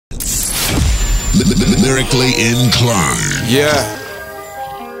Lyrically inclined. Yeah.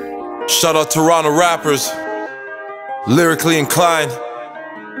 Shout out TorontoRappers. Lyrically inclined.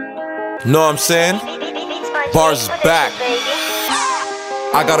 Know what I'm saying? Bars is back.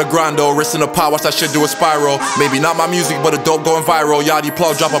 I got a grindo, wrist in the pot, watch that shit do a spiral. Maybe not my music, but a dope going viral. Yachty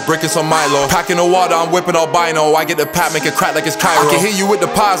plug, drop a brick and some Milo. Packing the water, I'm whipping albino. I get the pat, make it crack like it's Cairo. I can hit you with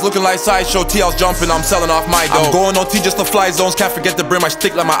the pies, looking like sideshow. TL's jumping, I'm selling off my dough. I'm going on T just to fly zones, can't forget to bring my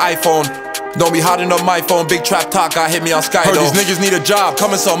stick like my iPhone. Don't be hotting up my phone, big trap talk, I hit me on Sky. Heard these niggas need a job,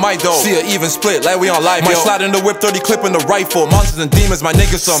 come and sell my dough. See it even split, like we on live. Might slide in the whip, 30 clip in the rifle. Monsters and demons, my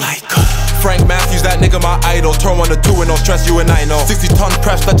niggas some Psycho. Frank Matthews, that nigga my idol. Turn 1 to 2 and no stress, you and I know. 60 ton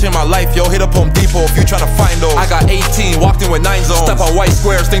press, touching my life, yo. Hit up Home Depot if you tryna find those. I got 18, walked in with 9 zones. Step on white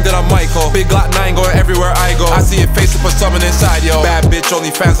squares, think that I'm Michael. Big Glock 9 going everywhere I go. I see it face to put something inside, yo. Bad bitch,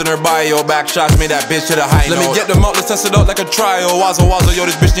 only fans in her bio. Back shots made that bitch hit a high note. Let me get them out, let's test it out like a trial. Wazo, yo,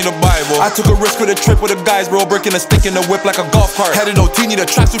 this bitch need a Bible. I took a risk with a trip with the guys, bro. Breaking a stick in the whip like a golf cart. Headed OT, need a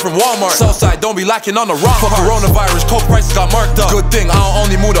tracksuit from Walmart. Southside, don't be lacking on the wrong part. Coronavirus, coke prices got marked up. Good thing I don't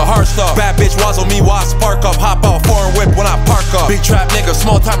only move the hard stuff. Bad bitch, Wazo, me, spark up, hop out, foreign whip when I park up. Big trap nigga,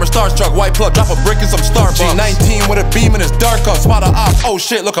 small timer, starstruck, white plug, drop a brick and some Starbucks. G19 with a beam and it's dark up, spot a op, oh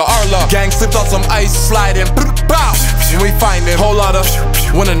shit, look at our luck. Gang slipped on some ice, sliding, bow, and we find him. Whole lot of,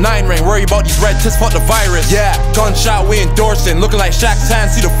 when a 9 ring, worry about these red tits, fuck the virus. Yeah, gunshot, we endorsing, looking like Shaq's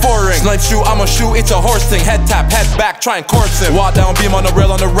hand, see the 4 ring. Snipe shoot, I'ma shoot, it's a horse thing, head tap, head back, try and course him. Walk down, beam on the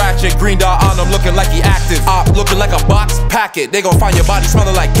rail on the ratchet, green dot on him, looking like he active. Op, looking like a box, pack it, they gon' find your body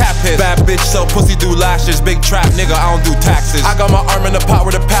smelling like cat piss. Bad bitch, sell pussy, do lashes, big trap nigga, I don't do taxes. I got my arm in the pot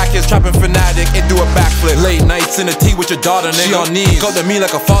where the pack is, trapping fanatic, it do a backflip. Late nights in the tea with your daughter, nigga. She on knees, go to me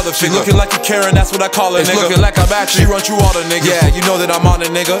like a father figure. She looking like a Karen, that's what I call her, nigga. It's looking like I'm at you, she run through all the niggas. Yeah, you know that I'm on it,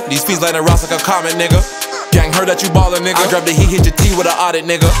 nigga. These fiends lighting rocks like a comet, nigga. Gang heard that you ballin', nigga. I grab the heat, hit your T with an audit,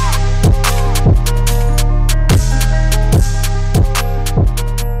 nigga.